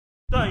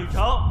段雨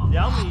成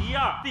2.12米，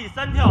第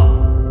3跳。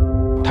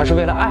他是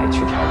为了爱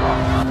去跳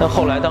高，但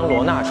后来当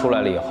罗娜出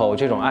来了以后，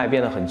这种爱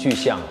变得很具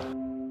象了。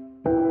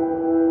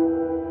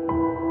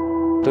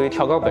对于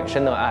跳高本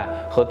身的爱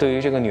和对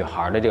于这个女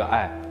孩的这个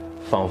爱，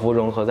仿佛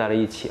融合在了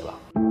一起了。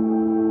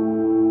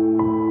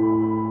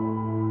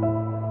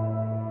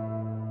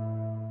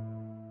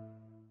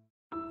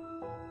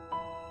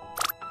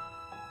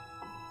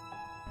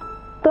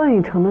段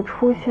雨成的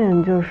出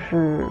现，就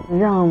是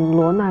让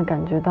罗娜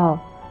感觉到，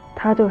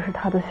他就是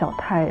她的小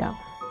太阳，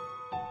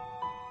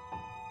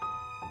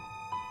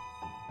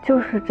就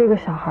是这个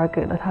小孩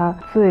给了她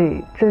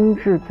最真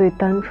挚、最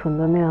单纯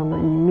的那样的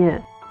一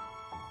面。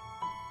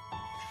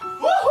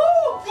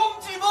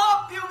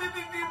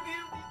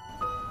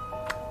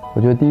我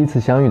觉得第一次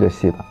相遇的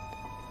戏吧，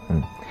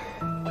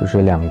就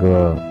是两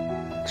个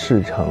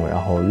赤诚然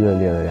后热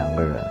烈的两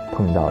个人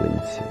碰到了一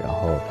起，然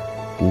后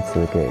彼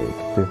此给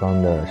对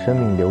方的生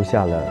命留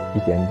下了一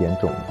点点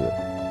种子。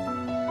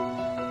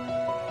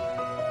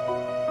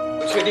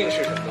不确定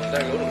是什么东西，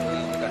但是有种东西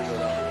你感受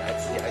到，你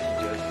自己还挺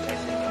觉得挺开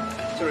心的，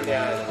就是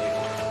恋爱的那种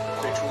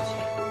最初期。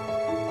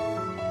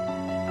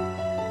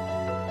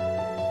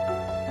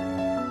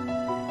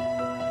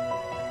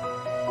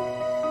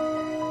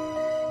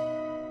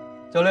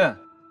教练，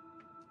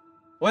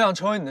我想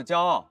成为你的骄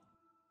傲，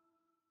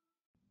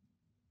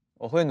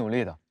我会努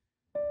力的。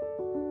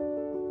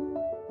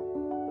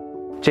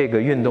这个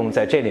运动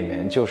在这里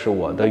面就是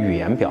我的语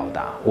言表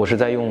达，我是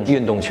在用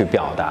运动去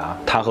表达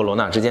他和罗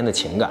娜之间的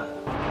情感。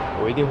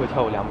我一定会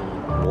跳2.1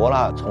米。罗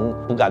娜从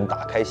不敢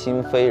打开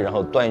心扉，然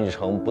后段玉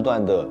成不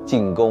断的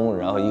进攻，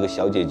然后一个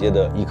小姐姐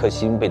的一颗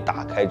心被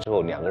打开之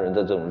后，两个人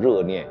的这种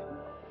热恋。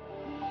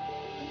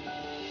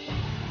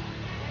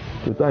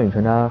就段雨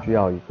成他需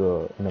要一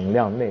个能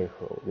量内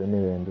核，我觉得那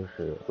个人就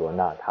是罗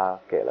娜，她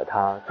给了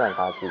他散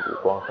发自己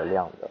光和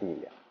亮的力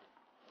量。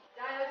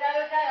加油加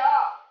油加油！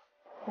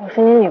我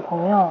是你女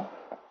朋友，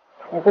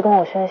你不跟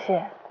我宣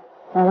泄，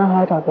难道还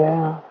要找别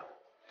人啊？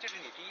这是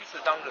你第一次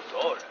当着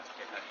所有人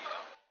给他力量。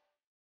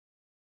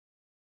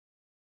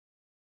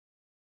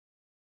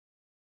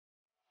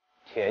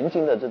田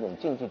径的这种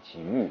竞技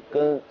体育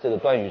跟这个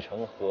段玉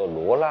成和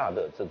罗娜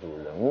的这组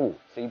人物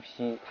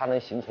CP， 它能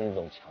形成一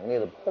种强烈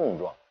的碰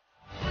撞。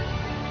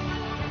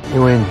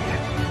因为你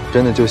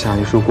真的就像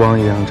一束光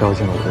一样照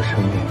进了我的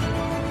生命，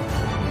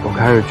我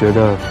开始觉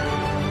得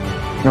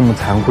那么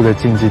残酷的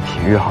竞技体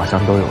育好像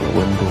都有了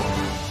温度。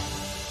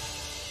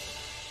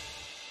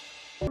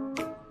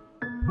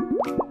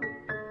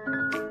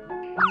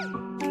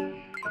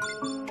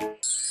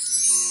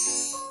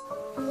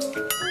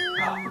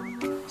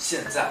现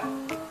在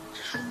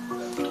这是我们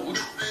的独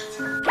处时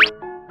间。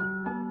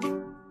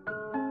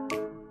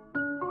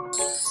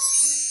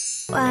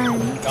万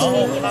题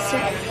碎，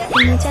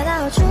你们家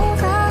到厨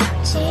房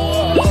起，你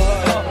对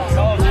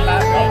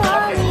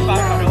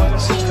我的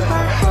情话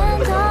很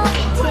动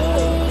听，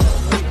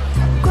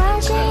关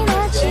心的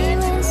气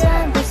温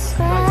算不算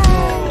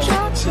重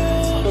情？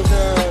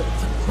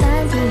淡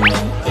淡美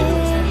语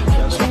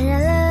渲染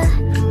了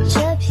这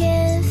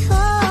片风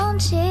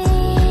景。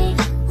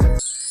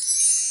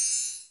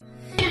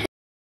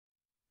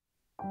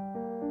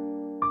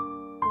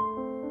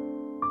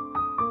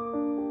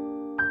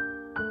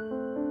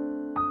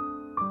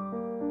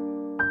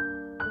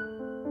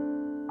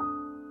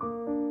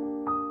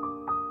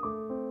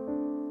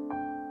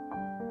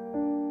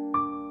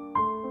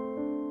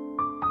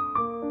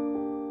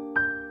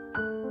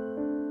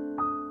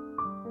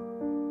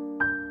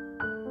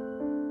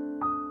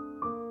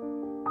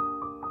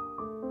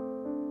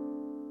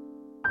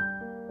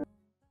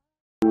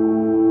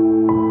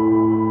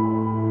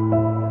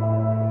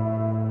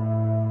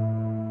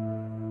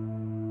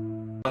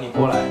你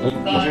过来，你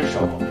一只手，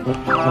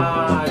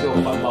啪就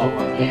环抱过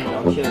来，然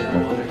后贴在头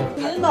上这手。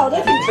你的脑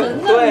袋挺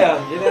沉的。对呀，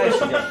你这得使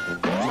劲。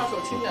插手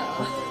轻点啊。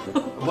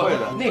不会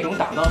的，那种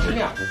打闹是那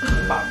样，你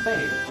把被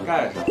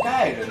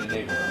盖着的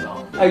那种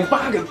闹，哎，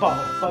叭给放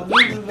了，不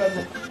行，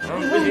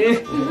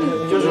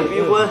就是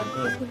逼婚。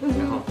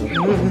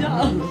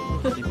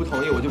你不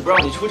同意，我就不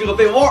让你出这个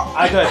被窝。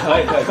哎，对，可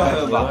以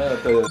吧？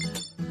对。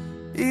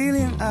一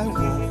恋爱我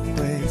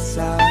会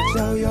撒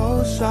娇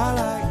又耍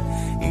赖，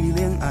一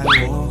恋爱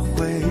我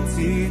会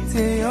体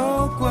贴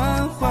又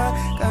关怀，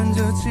看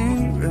着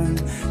情人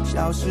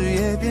消失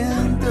也变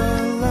得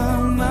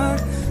浪漫，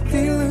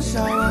听冷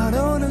笑话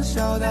都能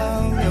笑到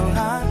流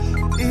汗。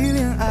一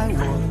恋爱我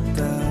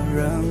的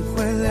人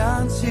会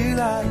亮起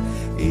来，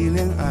一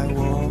恋爱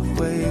我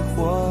会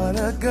活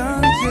得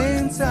更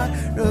精彩，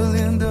热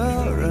恋的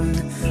人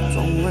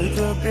总会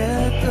特别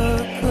的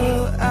可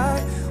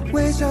爱，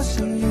微笑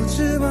像有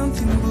翅膀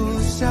停不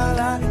下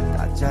来，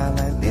大家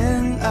来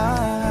恋爱。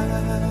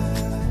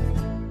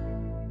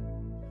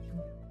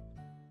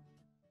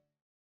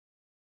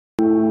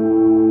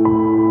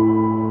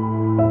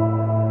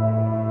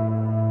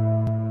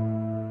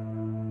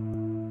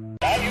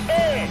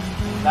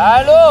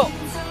来路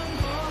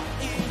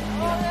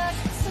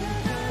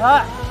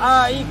，3、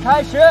2、1，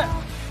开始。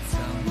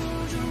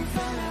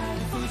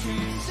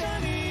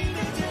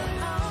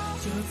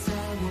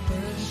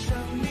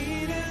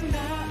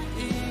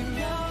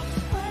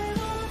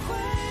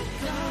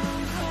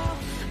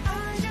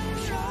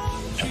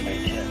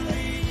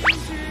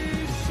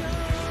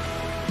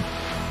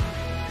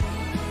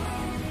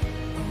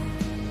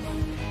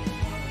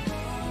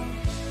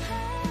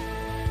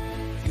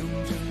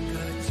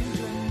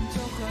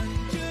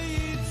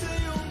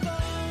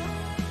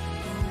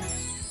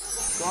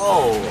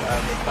Go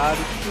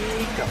everybody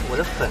pick， 我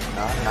的粉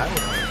呢？哪有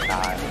这么大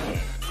呀？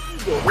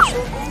有的时候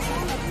光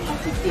它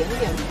是点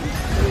点不一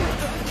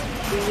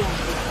样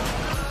的。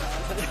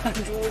让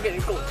猪给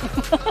拱。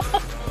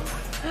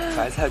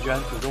白菜居然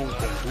主动拱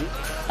猪。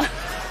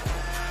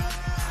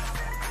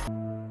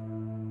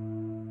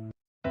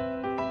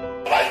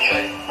完全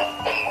崩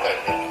溃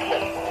痛苦。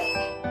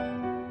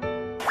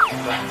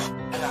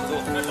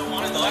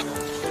往里走。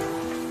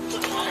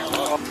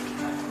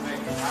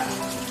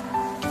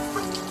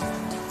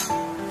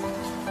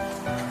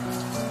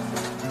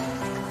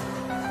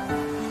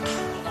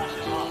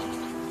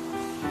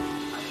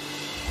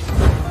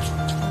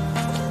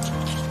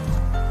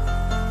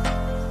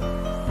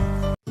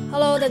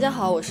Hello， 大家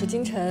好，我是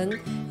金晨，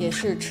也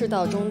是赤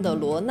道中的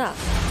罗娜。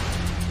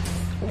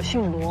我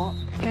姓罗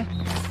 ，OK。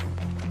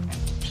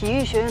体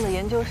育学院的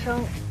研究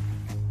生，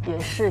也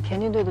是田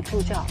径队的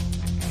助教。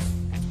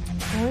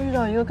能遇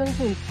到一个跟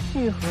自己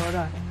契合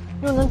的，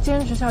又能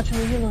坚持下去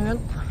的运动员，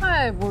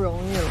太不容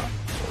易了。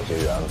有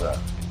些缘分，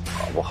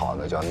搞不好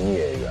那叫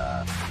孽缘。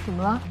怎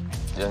么了？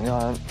眼睛好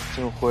像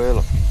进灰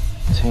了，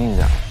亲一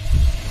下。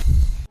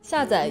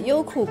下载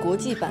优酷国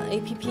际版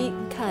APP，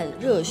 看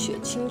热血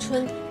青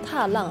春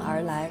踏浪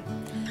而来，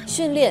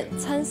训练、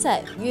参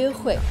赛、约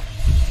会。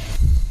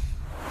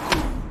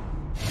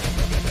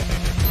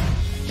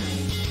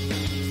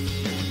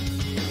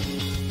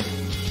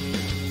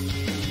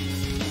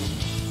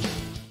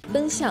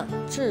奔向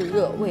炙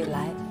热未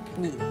来，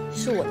你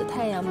是我的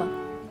太阳吗？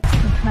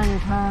你看着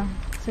他，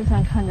就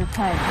像看着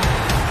太阳。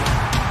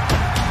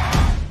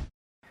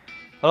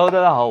Hello， 大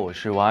家好，我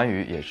是王安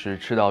宇，也是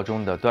赤道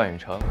中的段允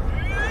成。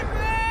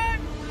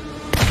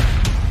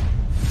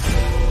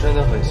真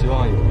的很希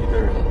望有一个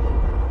人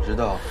知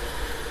道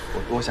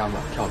我多想把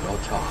跳高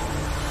跳好。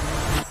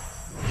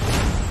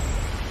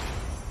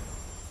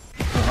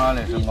自发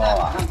练身高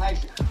啊，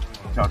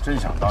要真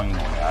想当运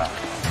动员，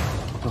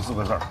这4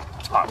个字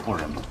惨不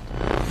忍睹。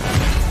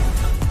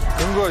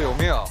人各有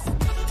命，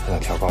在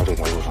跳高这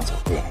条路上走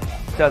对了。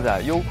下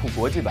载优酷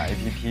国际版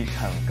APP，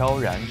 看高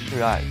燃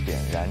赤爱，点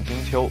燃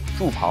金秋，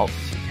助跑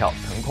起跳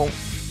腾空。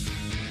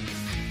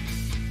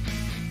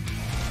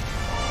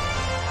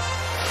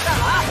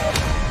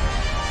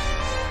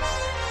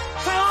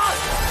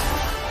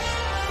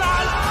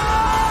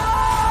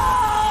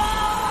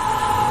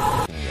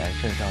引燃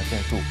肾上腺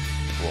素，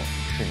我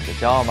是你的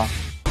骄傲吗？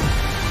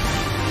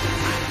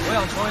我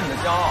想成为你的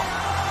骄傲，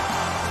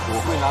我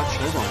会拿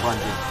全省冠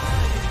军、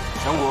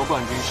全国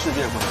冠军、世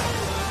界冠军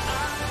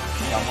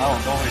，2盘我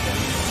都会得。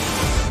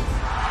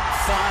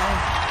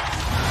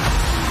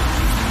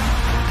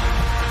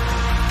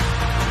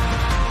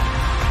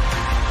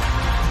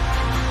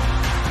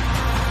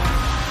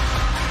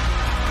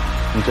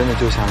你真的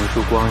就像一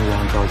束光一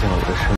样照进了我的生命。